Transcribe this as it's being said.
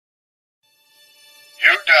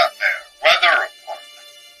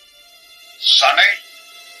Sunny,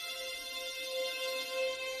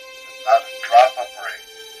 not a drop of rain.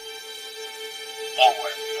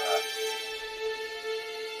 Always dry.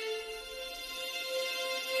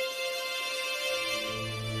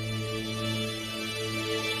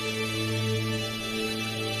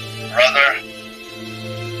 Brother,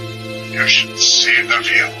 you should see the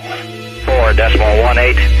view.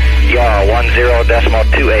 4.18, yaw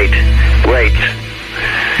 10.28, rates.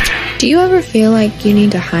 Do you ever feel like you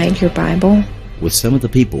need to hide your Bible? With some of the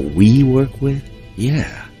people we work with?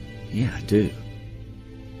 Yeah, I do.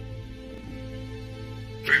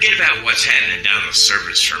 Forget about what's happening down the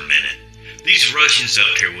surface for a minute. These Russians up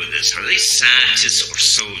here with us, are they scientists or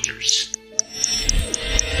soldiers?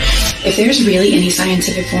 If there's really any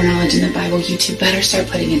scientific foreknowledge in the Bible, you two better start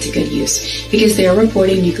putting it to good use, because they're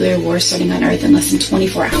reporting nuclear war starting on Earth in less than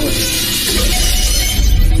 24 hours.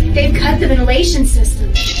 They've cut the ventilation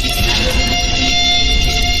system.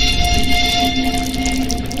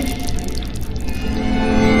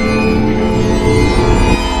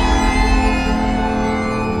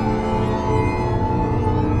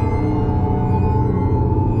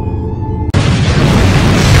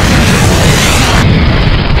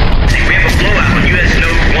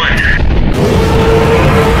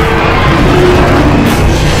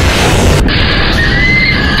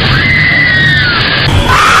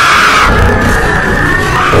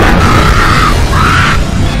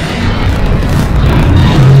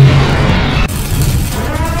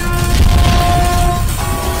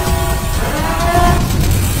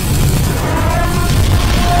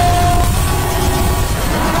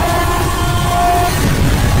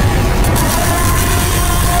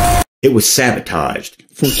 It was sabotaged.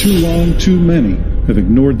 For too long, too many have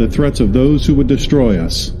ignored the threats of those who would destroy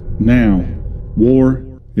us. Now, war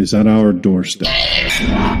is at our doorstep.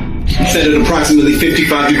 Set at approximately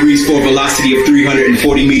 55 degrees for a velocity of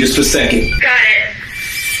 340 meters per second. Got it.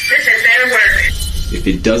 This had better work. If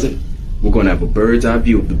it doesn't, we're going to have a bird's eye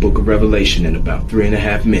view of the book of Revelation in about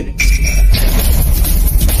 3.5 minutes.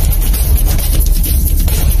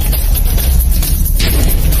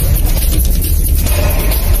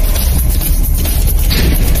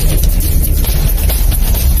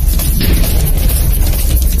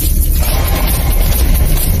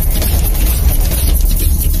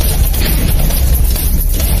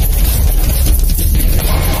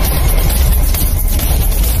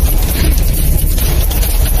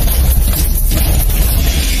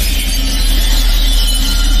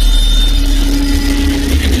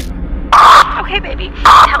 Okay, baby.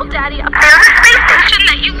 Tell Daddy up there at the space station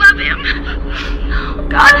that you love him. Oh,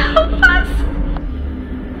 God, help us.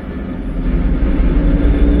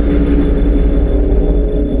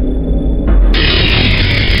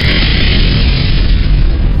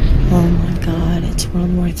 Oh my God, it's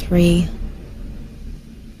World War III.